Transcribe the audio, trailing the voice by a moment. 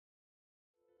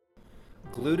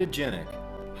Glutagenic,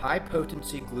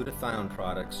 high-potency glutathione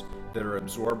products that are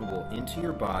absorbable into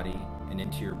your body and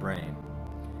into your brain.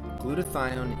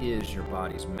 Glutathione is your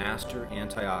body's master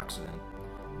antioxidant.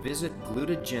 Visit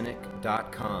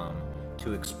glutagenic.com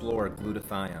to explore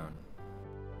glutathione.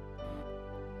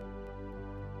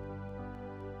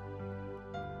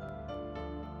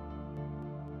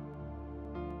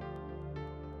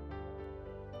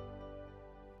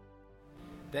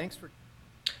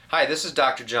 Hi, this is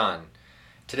Dr. John.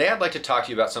 Today I'd like to talk to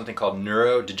you about something called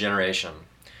neurodegeneration.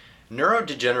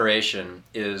 Neurodegeneration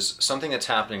is something that's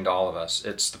happening to all of us.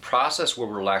 It's the process where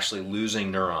we're actually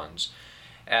losing neurons.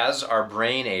 As our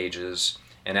brain ages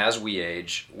and as we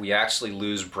age, we actually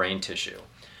lose brain tissue.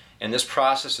 And this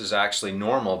process is actually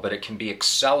normal, but it can be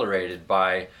accelerated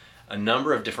by a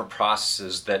number of different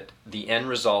processes that the end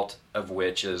result of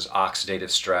which is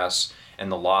oxidative stress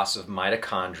and the loss of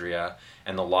mitochondria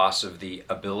and the loss of the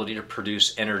ability to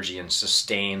produce energy and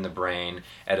sustain the brain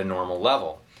at a normal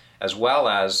level, as well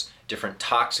as different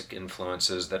toxic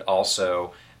influences that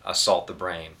also assault the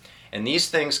brain. And these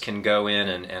things can go in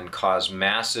and cause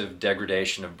massive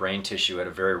degradation of brain tissue at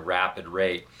a very rapid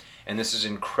rate. And this is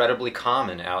incredibly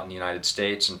common out in the United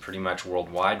States and pretty much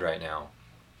worldwide right now.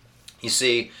 You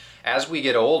see, as we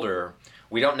get older,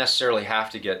 we don't necessarily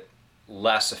have to get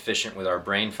less efficient with our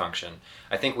brain function.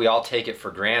 I think we all take it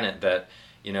for granted that,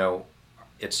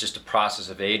 it's just a process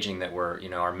of aging that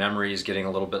our memory is getting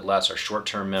a little bit less, our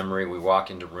short-term memory. We walk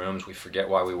into rooms, we forget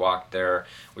why we walked there,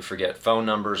 we forget phone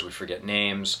numbers, we forget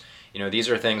names. These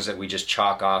are things that we just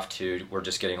chalk off to we're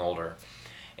just getting older.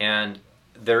 And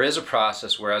there is a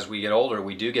process where as we get older,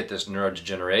 we do get this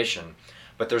neurodegeneration,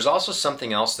 but there's also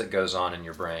something else that goes on in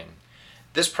your brain.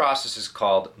 This process is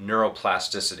called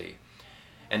neuroplasticity.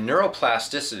 And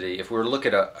neuroplasticity, if we were to look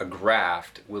at a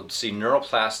graph, we'll see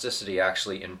neuroplasticity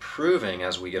actually improving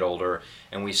as we get older,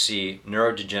 and we see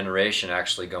neurodegeneration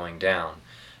actually going down.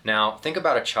 Now, think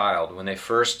about a child. When they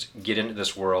first get into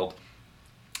this world,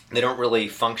 they don't really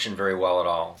function very well at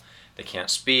all. They can't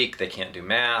speak, they can't do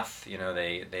math,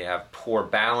 they have poor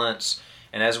balance,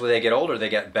 and as they get older, they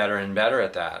get better and better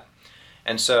at that.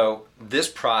 And so this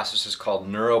process is called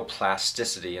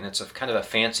neuroplasticity, and it's kind of a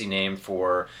fancy name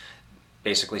for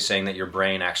basically saying that your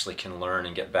brain actually can learn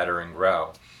and get better and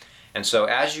grow. And so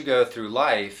as you go through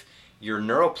life, your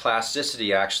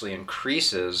neuroplasticity actually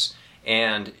increases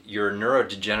and your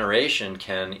neurodegeneration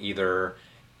can either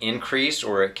increase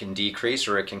or it can decrease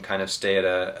or it can kind of stay at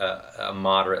a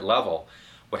moderate level.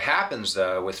 What happens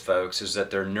though with folks is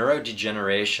that their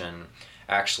neurodegeneration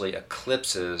actually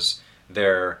eclipses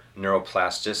their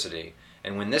neuroplasticity.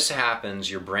 And when this happens,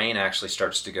 your brain actually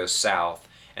starts to go south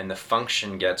and the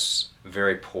function gets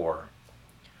very poor.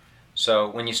 So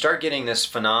when you start getting this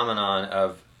phenomenon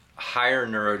of higher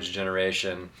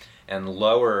neurodegeneration and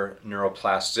lower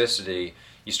neuroplasticity,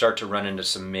 you start to run into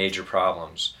some major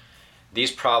problems.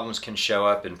 These problems can show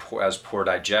up as poor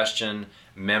digestion,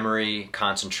 memory,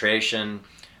 concentration,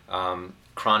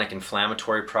 chronic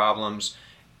inflammatory problems,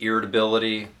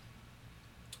 irritability,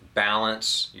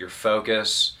 balance, your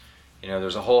focus.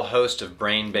 There's a whole host of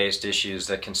brain-based issues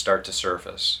that can start to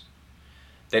surface.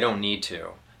 They don't need to.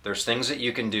 There's things that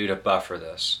you can do to buffer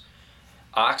this.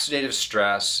 Oxidative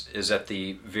stress is at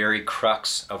the very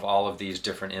crux of all of these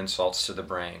different insults to the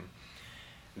brain.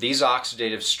 These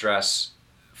oxidative stress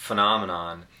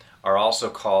phenomenon are also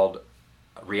called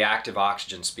reactive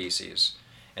oxygen species.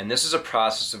 And this is a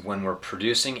process of when we're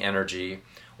producing energy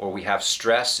or we have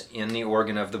stress in the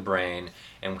organ of the brain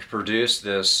and we produce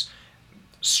this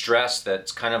stress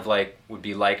that's kind of would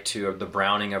be like to the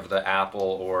browning of the apple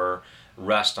or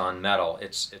rust on metal.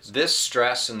 It's this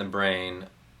stress in the brain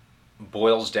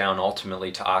boils down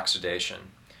ultimately to oxidation.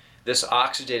 This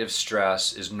oxidative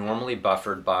stress is normally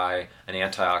buffered by an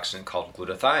antioxidant called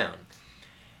glutathione.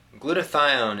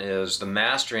 Glutathione is the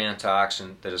master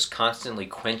antioxidant that is constantly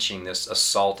quenching this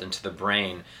assault into the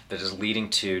brain that is leading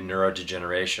to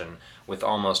neurodegeneration with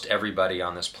almost everybody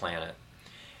on this planet.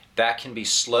 That can be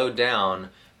slowed down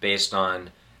based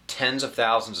on tens of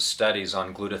thousands of studies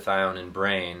on glutathione in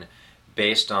brain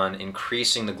based on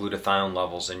increasing the glutathione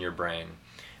levels in your brain.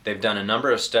 They've done a number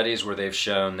of studies where they've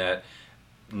shown that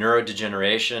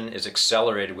neurodegeneration is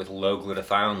accelerated with low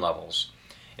glutathione levels.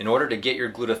 In order to get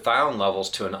your glutathione levels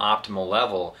to an optimal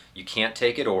level, you can't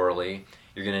take it orally.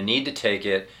 You're going to need to take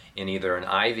it in either an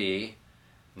IV,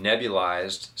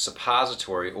 nebulized,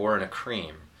 suppository, or in a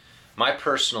cream. My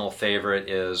personal favorite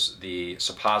is the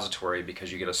suppository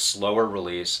because you get a slower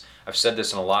release. I've said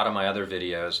this in a lot of my other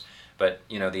videos, but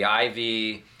the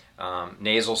IV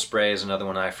nasal spray is another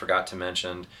one I forgot to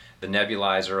mention. The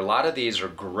nebulizer, a lot of these are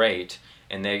great,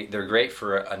 and they're great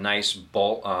for a nice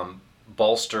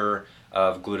bolster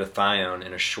of glutathione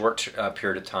in a short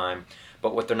period of time,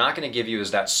 but what they're not going to give you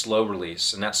is that slow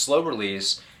release. And that slow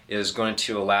release is going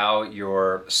to allow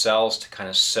your cells to kind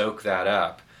of soak that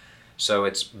up. So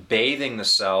it's bathing the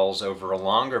cells over a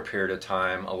longer period of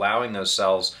time, allowing those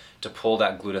cells to pull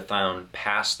that glutathione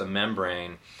past the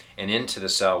membrane and into the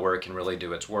cell where it can really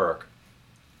do its work.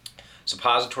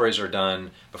 Suppositories are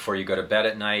done before you go to bed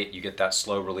at night. You get that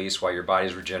slow release while your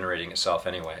body's regenerating itself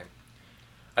anyway.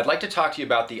 I'd like to talk to you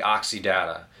about the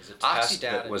Oxidata. Oxidata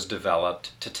that was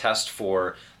developed to test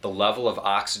for the level of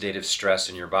oxidative stress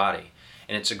in your body.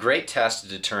 And it's a great test to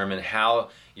determine how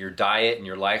your diet and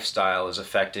your lifestyle is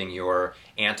affecting your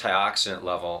antioxidant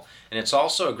level. And it's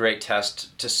also a great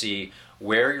test to see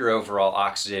where your overall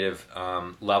oxidative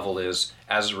level is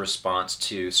as a response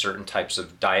to certain types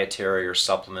of dietary or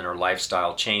supplement or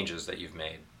lifestyle changes that you've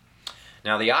made.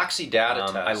 Now the Oxidata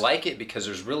test, I like it because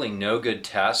there's really no good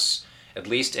tests, at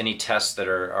least any tests that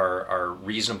are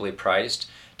reasonably priced,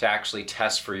 to actually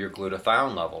test for your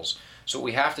glutathione levels. So what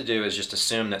we have to do is just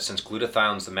assume that since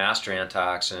glutathione is the master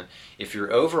antioxidant, if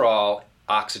your overall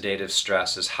oxidative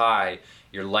stress is high,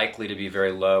 you're likely to be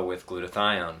very low with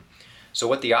glutathione. So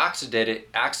what the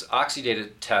oxidative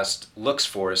test looks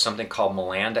for is something called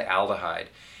melandaldehyde.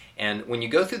 And when you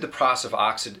go through the process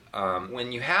of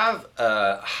when you have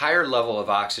a higher level of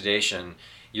oxidation,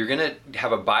 you're going to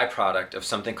have a byproduct of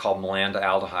something called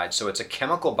melandaldehyde. So it's a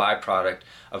chemical byproduct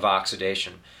of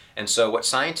oxidation. And so what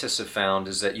scientists have found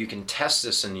is that you can test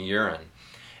this in the urine.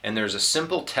 And there's a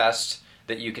simple test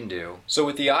that you can do. So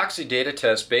with the Oxidata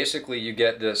test, basically you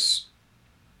get this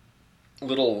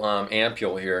little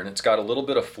ampule here, and it's got a little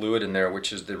bit of fluid in there,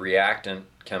 which is the reactant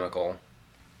chemical.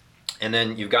 And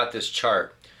then you've got this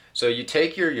chart. So you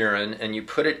take your urine and you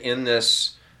put it in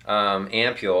this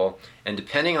ampule, and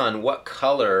depending on what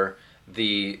color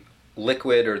the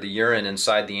liquid or the urine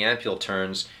inside the ampule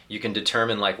turns, you can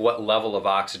determine like what level of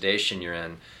oxidation you're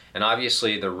in. And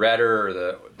obviously the redder or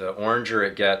the oranger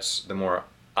it gets, the more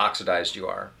oxidized you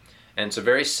are. And it's a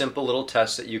very simple little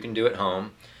test that you can do at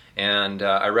home. And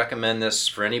I recommend this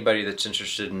for anybody that's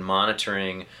interested in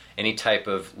monitoring any type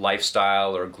of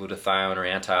lifestyle or glutathione or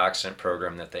antioxidant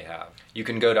program that they have. You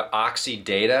can go to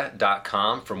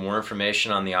oxidata.com for more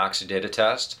information on the Oxidata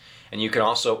test, and you can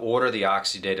also order the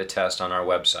Oxidata test on our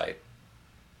website.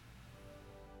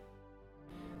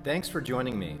 Thanks for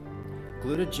joining me.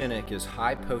 Glutagenic is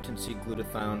high-potency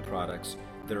glutathione products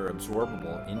that are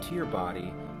absorbable into your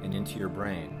body and into your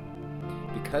brain.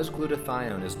 Because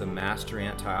glutathione is the master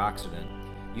antioxidant,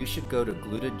 you should go to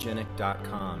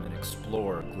glutagenic.com and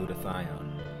explore glutathione.